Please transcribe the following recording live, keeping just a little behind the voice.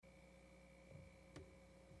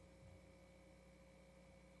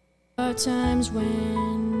are times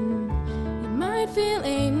when you might feel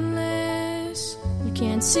aimless. You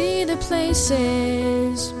can't see the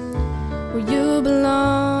places where you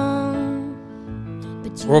belong.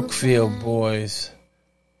 But Brookfield Boys,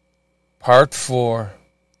 Part 4,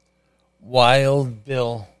 Wild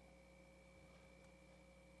Bill.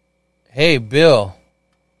 Hey, Bill.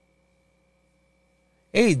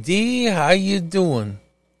 Hey, D, how you doing?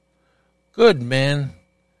 Good, man.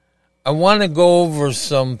 I want to go over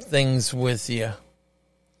some things with you.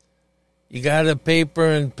 You got a paper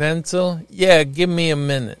and pencil? Yeah, give me a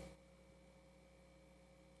minute.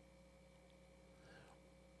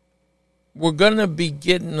 We're going to be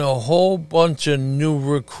getting a whole bunch of new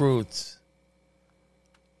recruits.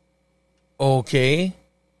 Okay.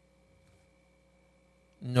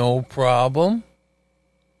 No problem.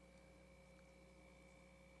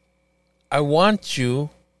 I want you,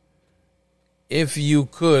 if you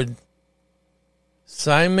could,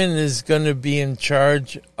 Simon is going to be in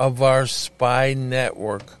charge of our spy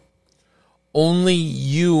network. Only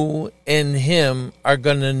you and him are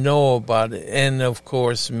going to know about it, and of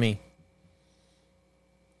course me.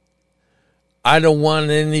 I don't want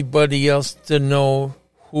anybody else to know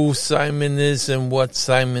who Simon is and what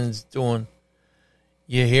Simon's doing.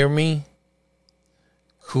 You hear me?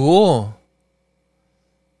 Cool.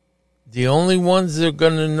 The only ones that are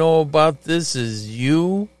going to know about this is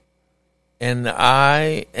you and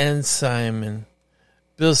I and Simon.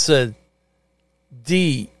 Bill said,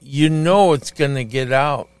 D, you know it's going to get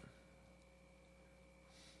out.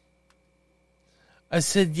 I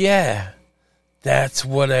said, yeah, that's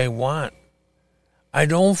what I want. I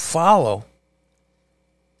don't follow.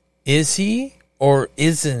 Is he or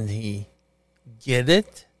isn't he? Get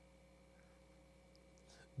it?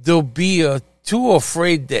 They'll be too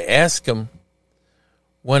afraid to ask him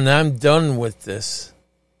when I'm done with this.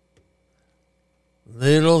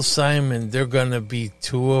 Little Simon, they're going to be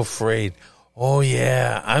too afraid. Oh,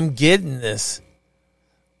 yeah, I'm getting this.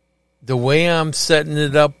 The way I'm setting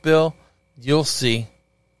it up, Bill, you'll see.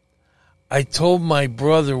 I told my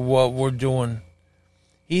brother what we're doing.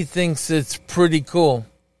 He thinks it's pretty cool.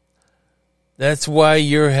 That's why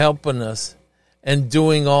you're helping us and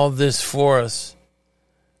doing all this for us.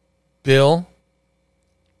 Bill,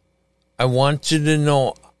 I want you to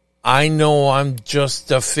know, I know I'm just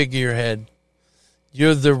a figurehead.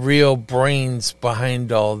 You're the real brains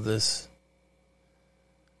behind all this.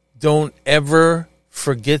 Don't ever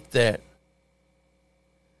forget that.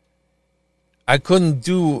 I couldn't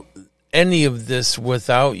do any of this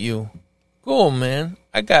without you. Cool, man.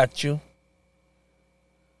 I got you.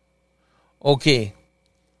 Okay.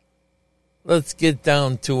 Let's get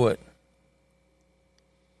down to it.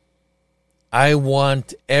 I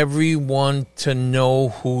want everyone to know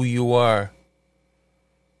who you are.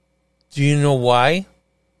 Do you know why?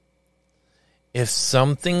 If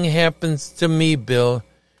something happens to me, Bill,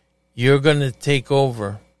 you're going to take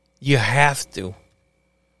over. You have to.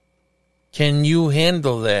 Can you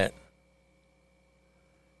handle that?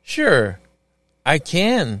 Sure, I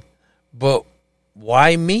can. But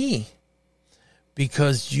why me?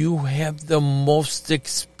 Because you have the most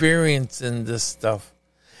experience in this stuff.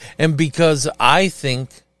 And because I think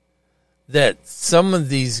that some of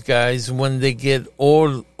these guys, when they get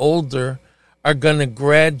older, are going to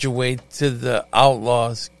graduate to the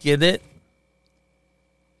outlaws. Get it?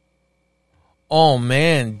 Oh,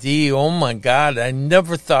 man, D. Oh, my God. I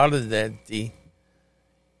never thought of that, D.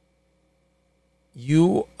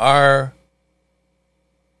 You are,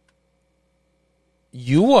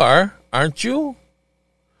 aren't you?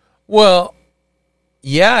 Well,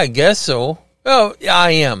 yeah, I guess so. Well,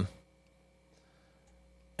 I am.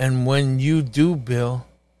 And when you do, Bill,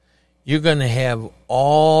 you're going to have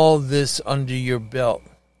all this under your belt.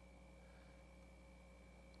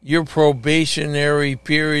 Your probationary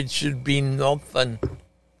period should be nothing.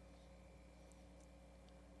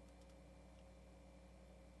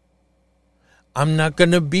 I'm not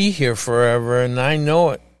going to be here forever, and I know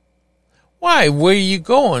it. Why? Where are you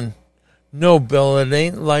going? No, Bill, it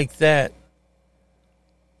ain't like that.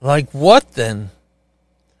 Like what then?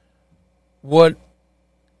 What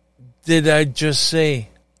did I just say?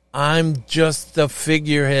 I'm just the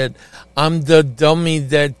figurehead. I'm the dummy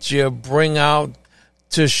that you bring out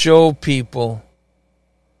to show people.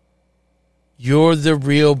 You're the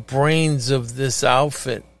real brains of this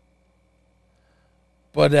outfit.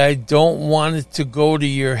 But I don't want it to go to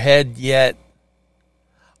your head yet.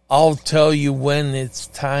 I'll tell you when it's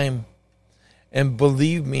time. And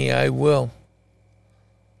believe me, I will.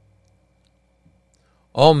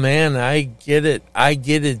 Oh, man, I get it. I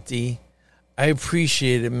get it, D. I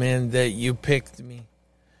appreciate it, man, that you picked me.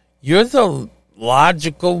 You're the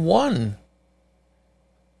logical one.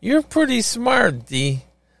 You're pretty smart, D.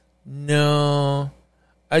 No,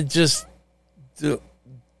 I just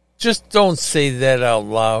don't say that out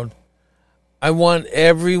loud. I want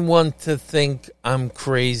everyone to think I'm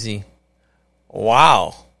crazy.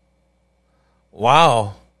 Wow.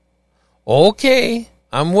 Okay,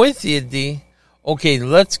 I'm with you, D. Okay,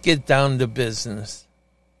 let's get down to business.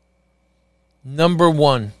 Number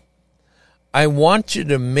 1, I want you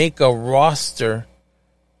to make a roster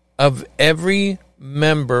of every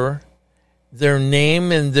member, their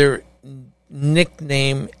name and their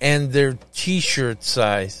nickname and their t-shirt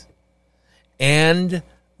size and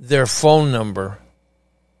their phone number.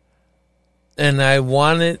 And I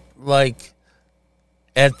want it like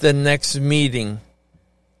at the next meeting.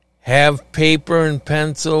 Have paper and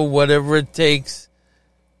pencil, whatever it takes,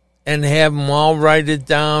 and have them all write it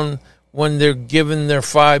down when they're giving their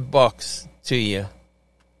 $5 to you.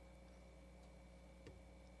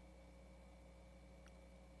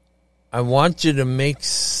 I want you to make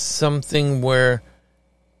something where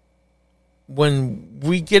when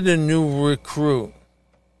we get a new recruit,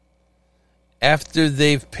 after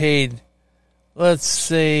they've paid, let's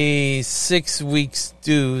say, 6 weeks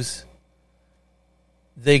dues,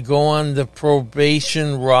 they go on the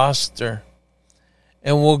probation roster,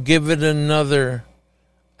 and we'll give it another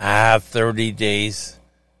 30 days.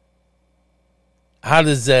 How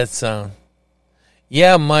does that sound?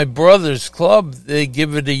 Yeah, my brother's club, they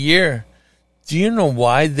give it a year. Do you know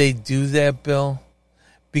why they do that, Bill?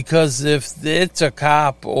 Because if it's a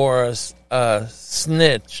cop or a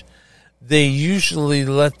snitch, they usually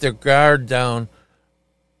let their guard down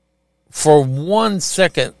for 1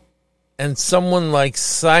 second. And someone like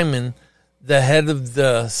Simon, the head of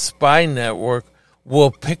the spy network,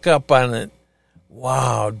 will pick up on it.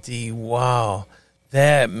 Wow, D, wow.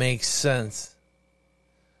 That makes sense.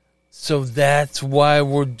 So that's why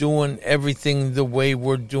we're doing everything the way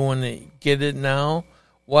we're doing it. Get it now?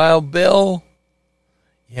 Wild Bill?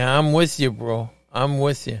 Yeah, I'm with you, bro. I'm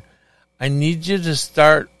with you. I need you to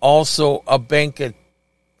start also a bank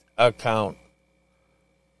account.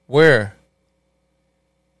 Where?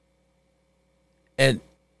 At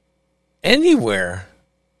anywhere.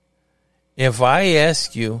 If I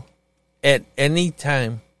ask you at any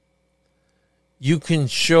time, you can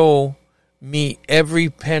show me every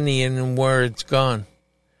penny and where it's gone.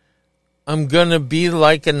 I'm going to be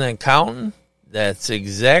like an accountant. That's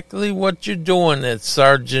exactly what you're doing at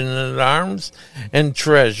Sargent at Arms and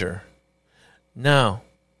Treasure. Now,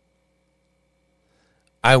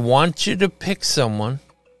 I want you to pick someone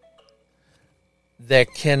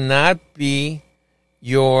that cannot be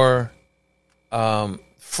your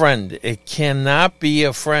friend. It cannot be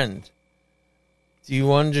a friend. Do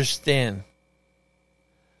you understand?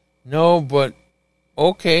 No, but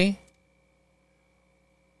okay.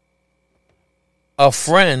 A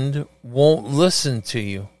friend won't listen to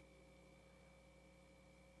you.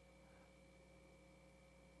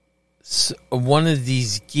 So one of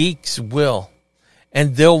these geeks will.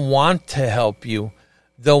 And they'll want to help you.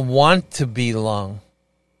 They'll want to belong.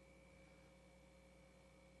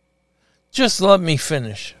 Just let me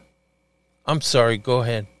finish. I'm sorry, go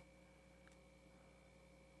ahead.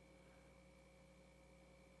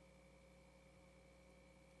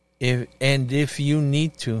 If you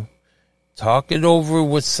need to, talk it over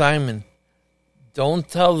with Simon. Don't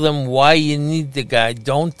tell them why you need the guy.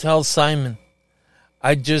 Don't tell Simon.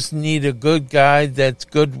 I just need a good guy that's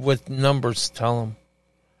good with numbers, tell him.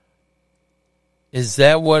 Is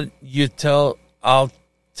that what you tell? I'll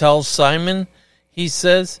tell Simon, he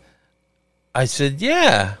says. I said,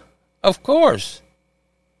 yeah, of course.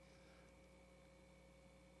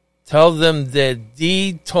 Tell them that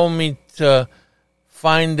Dee told me to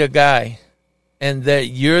find a guy and that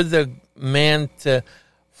you're the man to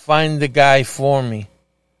find the guy for me.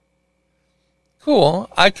 Cool,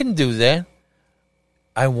 I can do that.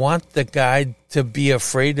 I want the guy to be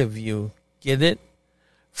afraid of you. Get it?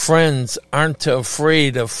 Friends aren't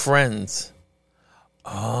afraid of friends.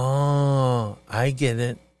 Oh, I get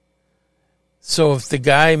it. So if the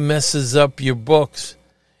guy messes up your books,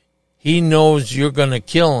 he knows you're going to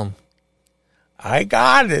kill him. I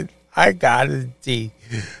got it, D.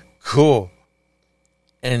 Cool.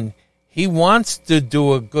 And he wants to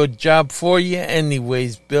do a good job for you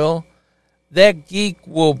anyways, Bill. That geek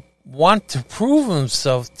will want to prove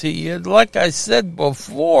himself to you, like I said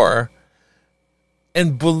before.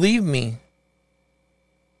 And believe me,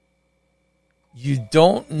 you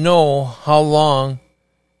don't know how long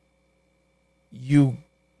you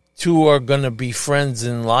two are going to be friends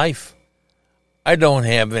in life. I don't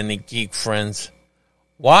have any geek friends.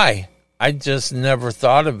 Why? I just never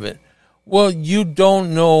thought of it. Well, you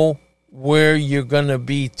don't know where you're going to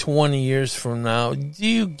be 20 years from now. Do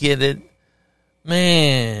you get it?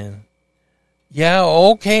 Man. Yeah,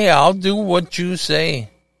 okay, I'll do what you say.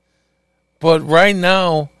 But right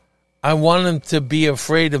now, I want him to be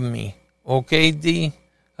afraid of me. Okay, D?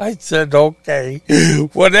 I said, okay.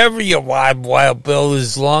 Whatever you want, Wild Bill,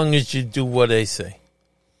 as long as you do what I say.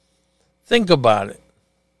 Think about it.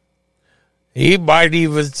 He might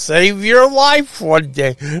even save your life one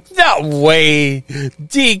day. No way.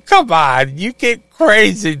 D, come on. You get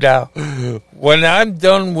crazy now. When I'm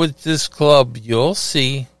done with this club, you'll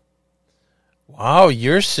see. Wow,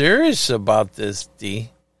 you're serious about this, D.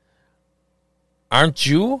 Aren't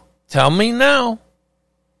you? Tell me now.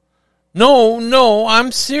 No,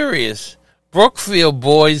 I'm serious. Brookfield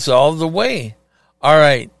boys all the way. All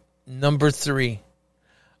right, number 3.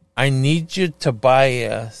 I need you to buy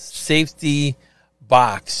a safety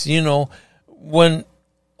box. You know, when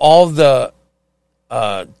all the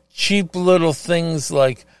cheap little things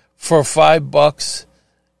like for $5,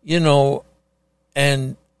 you know,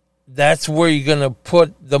 and that's where you're going to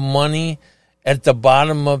put the money at the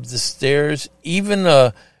bottom of the stairs. Even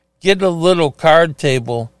get a little card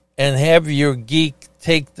table and have your geek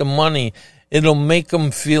take the money. It'll make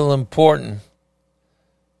them feel important.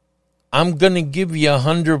 I'm going to give you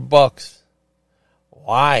 $100.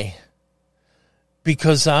 Why?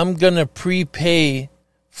 Because I'm going to prepay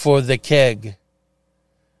for the keg.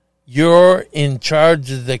 You're in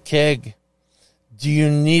charge of the keg. Do you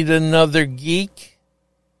need another geek?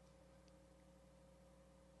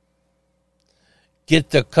 Get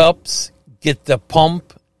the cups, get the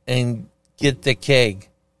pump, and get the keg.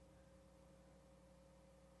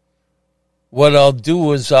 What I'll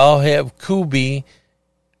do is I'll have Kubi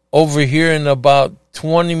over here in about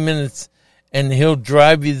 20 minutes, and he'll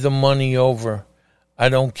drive you the money over. I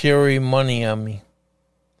don't carry money on me.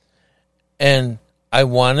 And I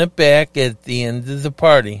want it back at the end of the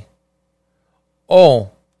party.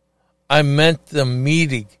 Oh, I meant the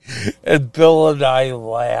meeting. And Bill and I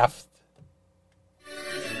laughed.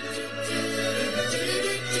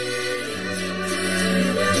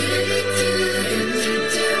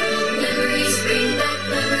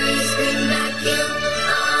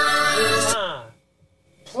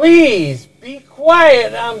 Please, be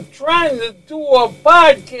quiet. I'm trying to do a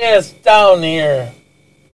podcast down here.